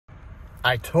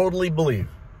I totally believe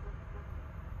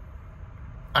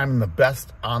I'm the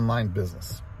best online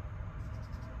business.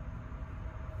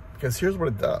 Because here's what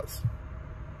it does.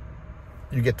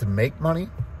 You get to make money,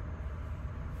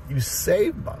 you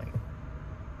save money,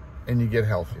 and you get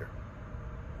healthier.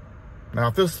 Now,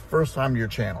 if this is the first time to your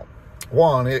channel,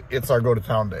 one, it's our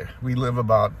go-to-town day. We live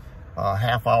about a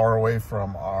half hour away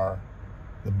from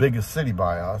the biggest city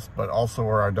by us, but also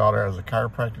where our daughter has a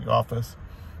chiropractic office,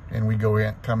 and we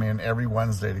come in every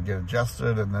Wednesday to get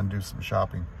adjusted and then do some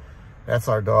shopping. That's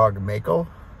our dog, Mako.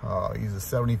 He's a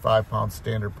 75-pound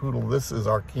standard poodle. This is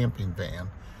our camping van.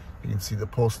 You can see the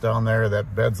post down there.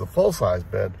 That bed's a full-size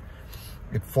bed.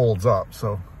 It folds up,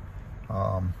 so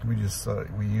we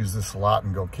use this a lot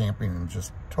and go camping and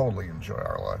just totally enjoy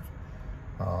our life.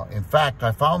 In fact,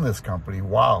 I found this company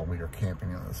while we were camping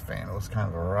in this van. It was kind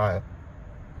of a riot.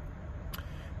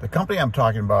 The company I'm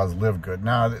talking about is LiveGood.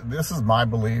 Now, this is my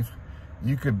belief.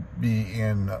 You could be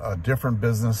in a different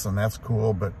business, and that's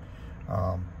cool, but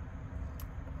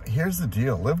here's the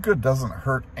deal. LiveGood doesn't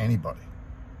hurt anybody,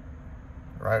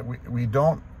 right?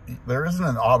 There isn't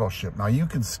an auto ship. Now, you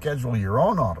can schedule your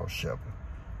own auto ship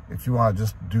if you want to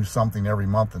just do something every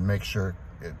month and make sure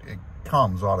it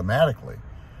comes automatically,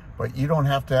 but you don't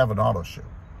have to have an auto ship.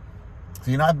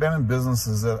 See, and I've been in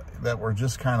businesses that were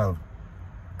just kind of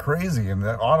crazy, and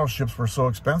the auto ships were so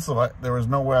expensive, there was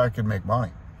no way I could make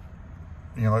money.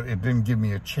 You know, it didn't give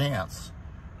me a chance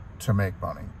to make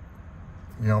money.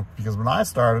 You know, because when I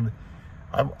started,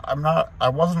 I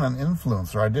wasn't an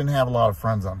influencer. I didn't have a lot of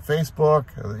friends on Facebook.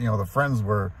 You know, the friends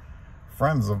were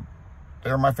they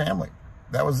were my family.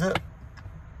 That was it.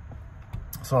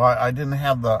 So I didn't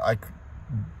have I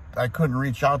couldn't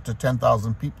reach out to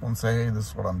 10,000 people and say, hey, this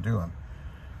is what I'm doing.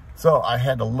 So I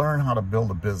had to learn how to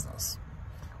build a business.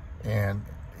 And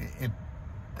it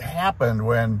happened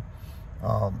when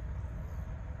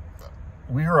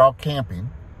we were out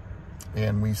camping,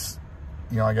 and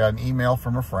I got an email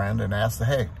from a friend and asked,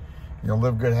 hey, you know,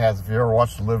 LiveGood has, if you ever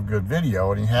watched the LiveGood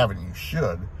video, and you haven't, you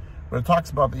should, but it talks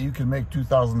about that you can make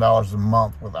 $2,000 a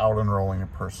month without enrolling a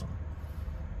person.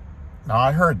 Now,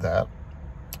 I heard that.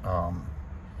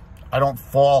 I don't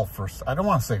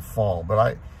want to say fall,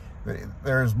 but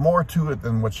there's more to it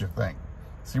than what you think.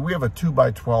 See, we have a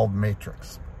 2x12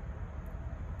 matrix.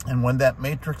 And when that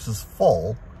matrix is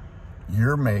full,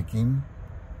 you're making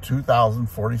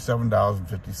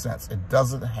 $2,047.50. It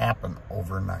doesn't happen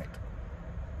overnight.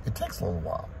 It takes a little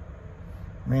while.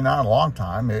 I mean, not a long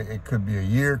time. It could be a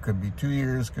year, could be 2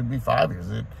 years, could be 5 years.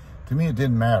 To me, it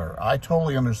didn't matter. I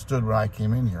totally understood when I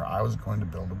came in here, I was going to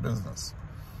build a business.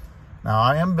 Now,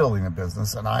 I am building a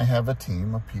business, and I have a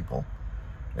team of people.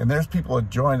 And there's people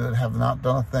that joined that have not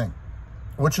done a thing,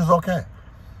 which is okay.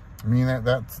 I mean,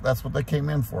 that's what they came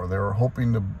in for. They were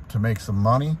hoping to make some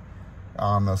money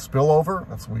on the spillover,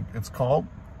 that's what it's called,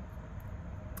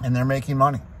 and they're making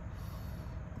money,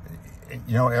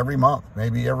 you know, every month,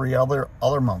 maybe every other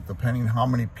month, depending on how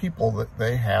many people that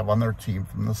they have on their team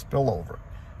from the spillover.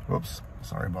 Whoops,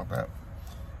 sorry about that.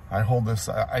 I hold this,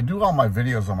 I do all my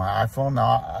videos on my iPhone.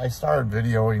 Now, I started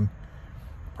videoing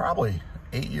probably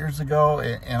 8 years ago,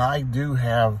 and I do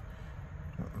have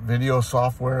video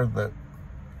software that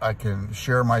I can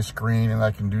share my screen and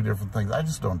I can do different things. I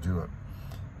just don't do it.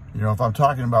 You know, if I'm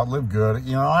talking about LiveGood,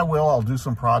 you know, I'll do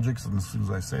some projects, and as soon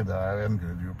as I say that, I am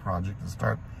going to do a project and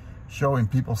start showing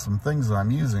people some things that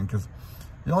I'm using, because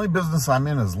the only business I'm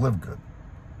in is LiveGood.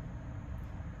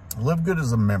 LiveGood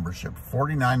is a membership,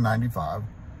 $49.95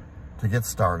 to get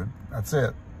started. That's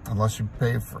it. Unless you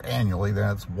pay for annually, then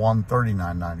it's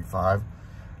 $139.95.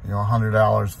 You know,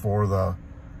 $100 for the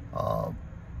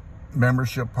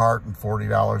membership part and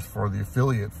 $40 for the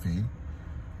affiliate fee.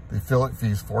 The affiliate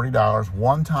fee is $40,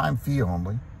 one-time fee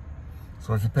only.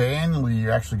 So if you pay annually, you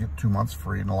actually get 2 months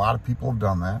free, and a lot of people have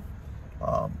done that.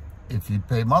 If you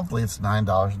pay monthly, it's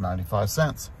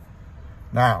 $9.95.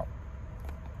 Now,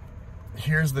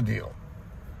 here's the deal.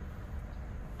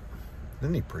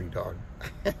 Isn't he pretty, dog?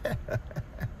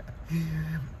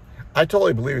 I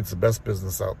totally believe it's the best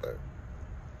business out there.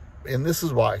 And this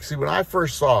is why. See, when I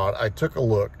first saw it, I took a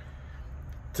look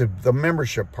to the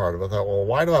membership part of it. I thought, well,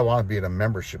 why do I want to be in a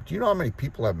membership? Do you know how many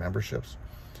people have memberships?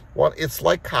 Well, it's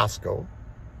like Costco,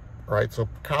 right? So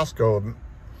Costco,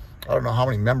 I don't know how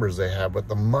many members they have, but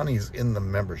the money's in the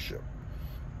membership.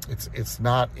 It's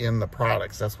not in the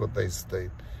products. That's what they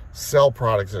sell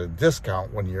products at a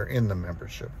discount when you're in the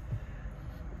membership.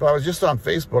 But I was just on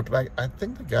Facebook, and I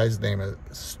think the guy's name is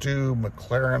Stu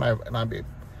McLaren,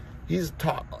 he's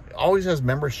always has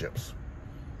memberships.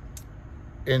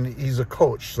 And he's a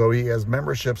coach, so he has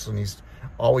memberships, and he's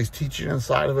always teaching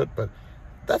inside of it, but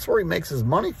that's where he makes his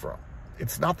money from.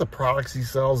 It's not the products he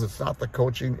sells. It's not the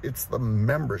coaching. It's the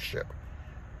membership.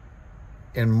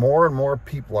 And more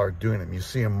people are doing them. You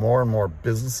see them more and more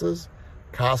businesses.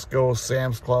 Costco,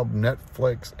 Sam's Club,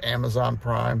 Netflix, Amazon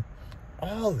Prime,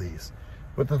 all these.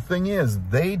 But the thing is,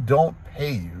 they don't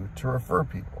pay you to refer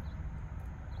people.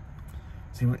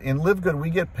 See, in LiveGood, we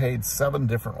get paid 7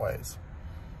 different ways.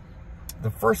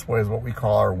 The first way is what we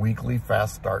call our weekly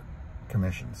fast start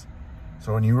commissions.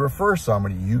 So when you refer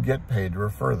somebody, you get paid to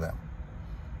refer them.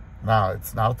 Now,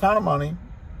 it's not a ton of money.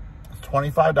 It's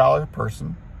 $25 a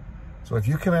person. So if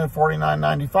you come in at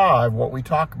 $49.95, what we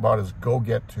talk about is go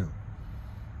get 2.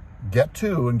 Get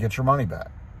 2 and get your money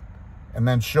back. And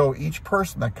then show each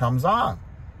person that comes on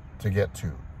to get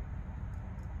 2.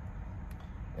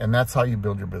 And that's how you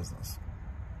build your business.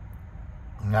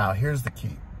 Now, here's the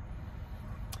key.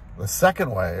 The second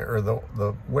way, or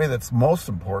the way that's most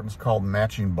important, is called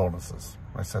matching bonuses.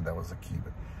 I said that was the key,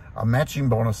 but a matching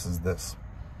bonus is this.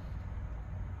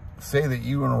 Say that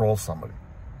you enroll somebody,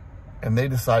 and they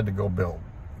decide to go build.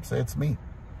 Say it's me.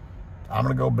 I'm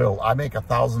going to go build. I make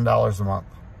 $1,000 a month.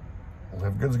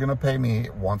 LiveGood's going to pay me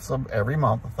every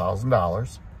month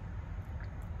 $1,000.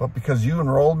 But because you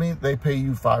enrolled me, they pay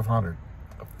you $500.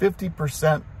 A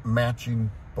 50%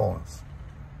 matching bonus.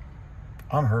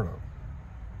 Unheard of.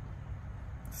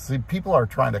 See, people are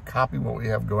trying to copy what we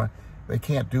have going. They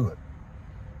can't do it.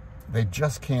 They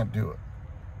just can't do it.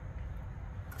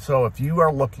 So if you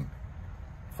are looking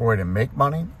for a way to make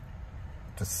money,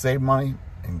 to save money,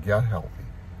 and get healthy,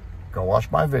 go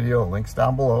watch my video. The link's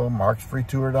down below,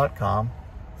 marksfreetour.com.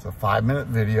 It's a 5-minute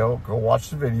video. Go watch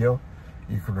the video.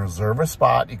 You can reserve a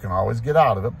spot. You can always get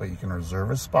out of it, but you can reserve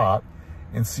a spot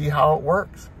and see how it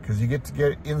works, because you get to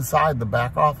get inside the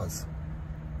back office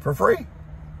for free.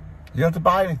 You don't have to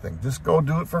buy anything. Just go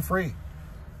do it for free.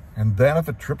 And then if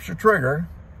it trips your trigger,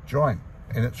 join.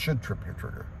 And it should trip your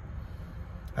trigger.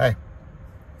 Hey,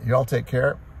 you all take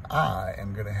care. I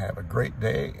am going to have a great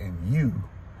day, and you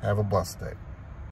have a blessed day.